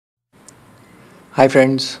Hi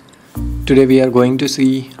friends, today we are going to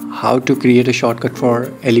see how to create a shortcut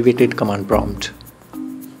for elevated command prompt.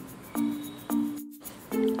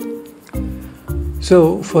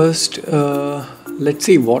 So first let's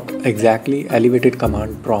see what exactly elevated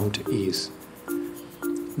command prompt is.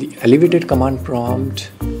 The elevated command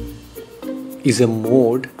prompt is a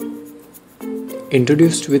mode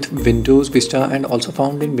introduced with Windows Vista and also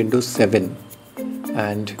found in Windows 7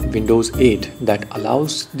 and Windows 8 that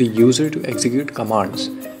allows the user to execute commands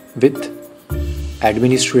with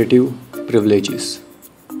administrative privileges.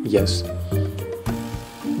 Yes.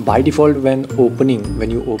 By default, when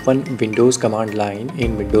you open Windows command line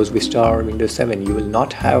in Windows Vista or Windows 7, you will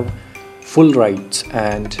not have full rights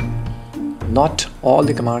and not all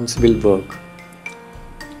the commands will work.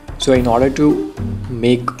 So in order to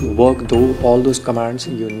make work all those commands,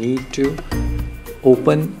 you need to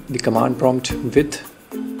open the command prompt with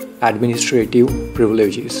administrative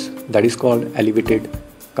privileges. That is called elevated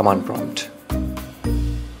command prompt.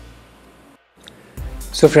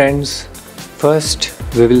 So friends, first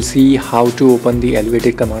we will see how to open the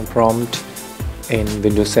elevated command prompt in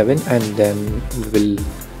Windows 7 and then we will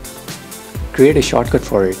create a shortcut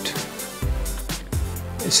for it.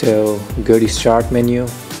 So go to start menu,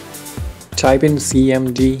 type in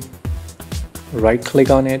CMD, right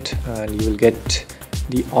click on it and you will get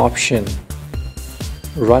the option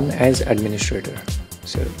run as administrator.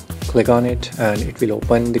 So click on it and it will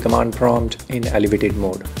open the command prompt in elevated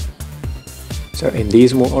mode. So in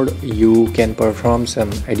this mode you can perform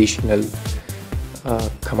some additional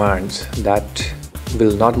commands that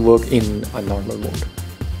will not work in a normal mode.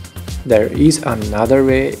 There is another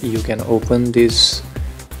way you can open this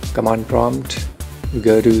command prompt.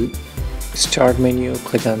 Go to start menu,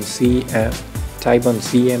 click on C and type on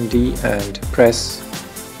CMD and press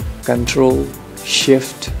Ctrl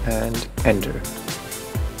Shift and enter.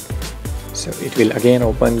 So it will again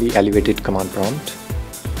open the elevated command prompt.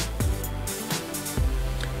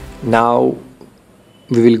 Now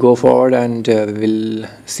we will go forward and we will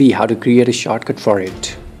see how to create a shortcut for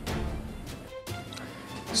it.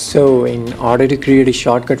 So in order to create a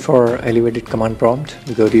shortcut for elevated command prompt,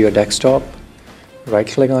 go to your desktop, right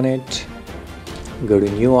click on it, go to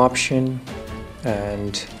new option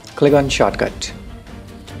and click on shortcut.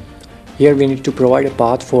 Here we need to provide a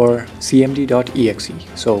path for cmd.exe.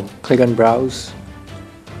 So click on browse,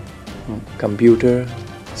 computer,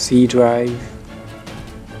 C drive,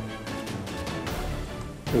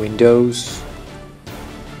 Windows,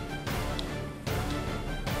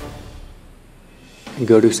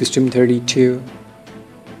 go to system32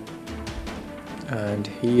 and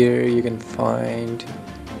here you can find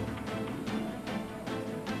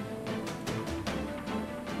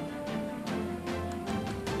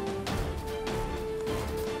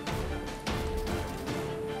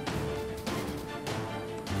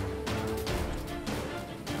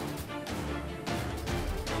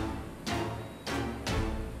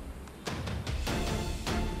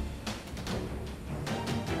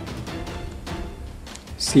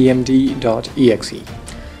cmd.exe.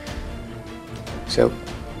 So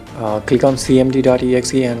click on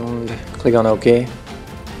cmd.exe and click on OK.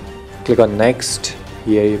 Click on next.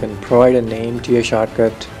 Here you can provide a name to your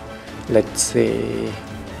shortcut. Let's say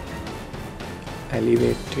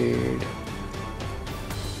elevated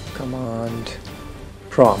command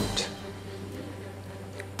prompt.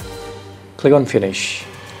 Click on finish.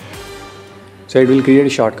 So it will create a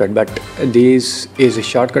shortcut, but this is a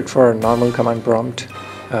shortcut for a normal command prompt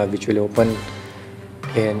which will open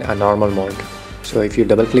in a normal mode. So if you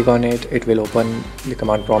double click on it, it will open the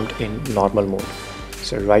command prompt in normal mode.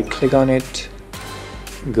 So right click on it,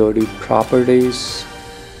 go to properties,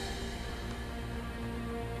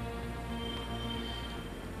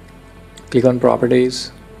 click on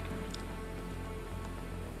properties.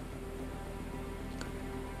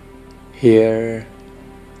 Here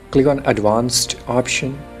click on advanced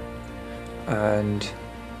option and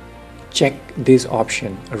check this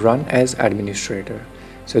option run as administrator.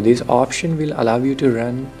 So this option will allow you to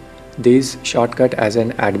run this shortcut as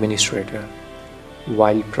an administrator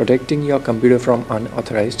while protecting your computer from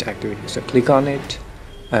unauthorized activity. So click on it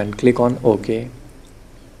and click on OK.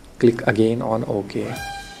 Click again on OK.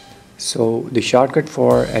 So the shortcut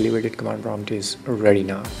for elevated command prompt is ready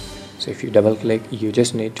now. So if you double click, you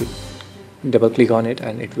just need to double click on it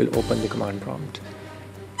and it will open the command prompt.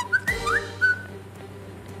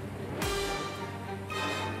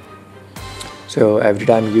 So every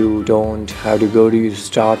time you don't have to go to your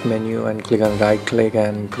start menu and click on right click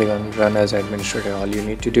and click on run as administrator. All you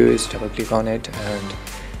need to do is double click on it and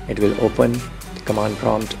it will open the command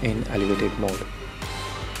prompt in elevated mode.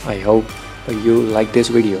 I hope you like this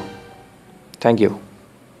video. Thank you.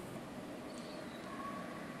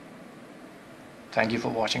 Thank you for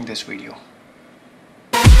watching this video.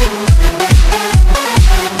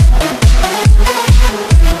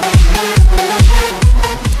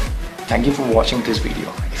 Thank you for watching this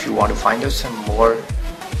video. If you want to find out some more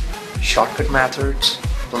shortcut methods,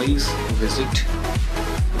 please visit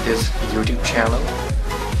this YouTube channel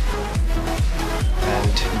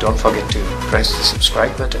and don't forget to press the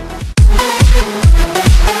subscribe button.